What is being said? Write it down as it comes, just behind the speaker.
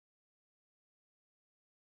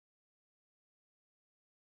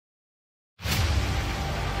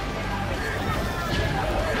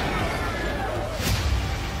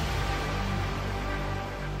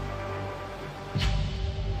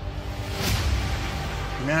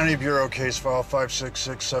Humanity Bureau case file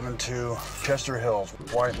 56672, Chester Hills,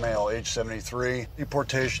 white male, age 73.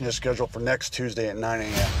 Deportation is scheduled for next Tuesday at 9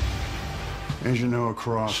 a.m. Agent Noah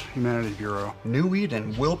Cross, Humanity Bureau. New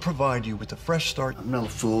Eden will provide you with a fresh start. I'm no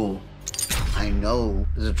fool. I know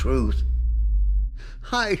the truth.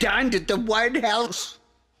 I dined at the White House.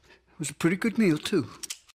 It was a pretty good meal, too.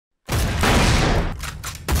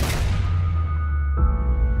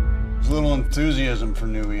 Little enthusiasm for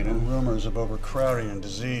New Eden. Rumors of overcrowding and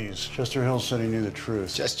disease. Chester Hills said he knew the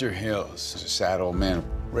truth. Chester Hills is a sad old man.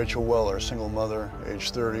 Rachel Weller, single mother,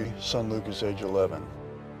 age 30, son Lucas, age 11.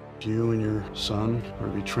 You and your son are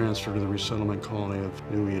to be transferred to the resettlement colony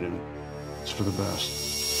of New Eden. It's for the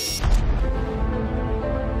best.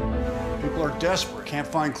 People are desperate, can't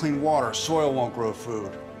find clean water, soil won't grow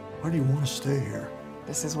food. Why do you want to stay here?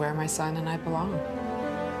 This is where my son and I belong.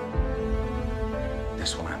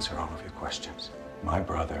 This will answer all of your questions. My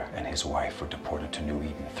brother and his wife were deported to New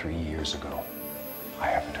Eden 3 years ago. I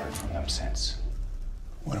haven't heard from them since.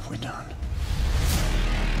 What have we done?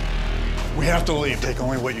 We have to leave. Take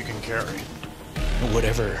only what you can carry.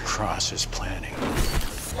 Whatever Cross is planning,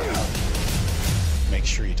 make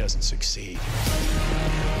sure he doesn't succeed.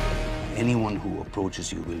 Anyone who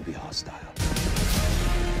approaches you will be hostile.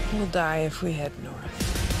 We'll die if we head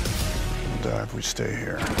north. We'll die if we stay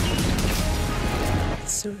here.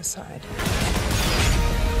 It's suicide.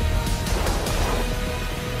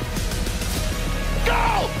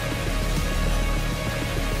 Go!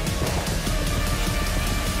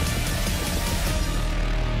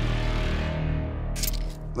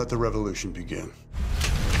 Let the revolution begin.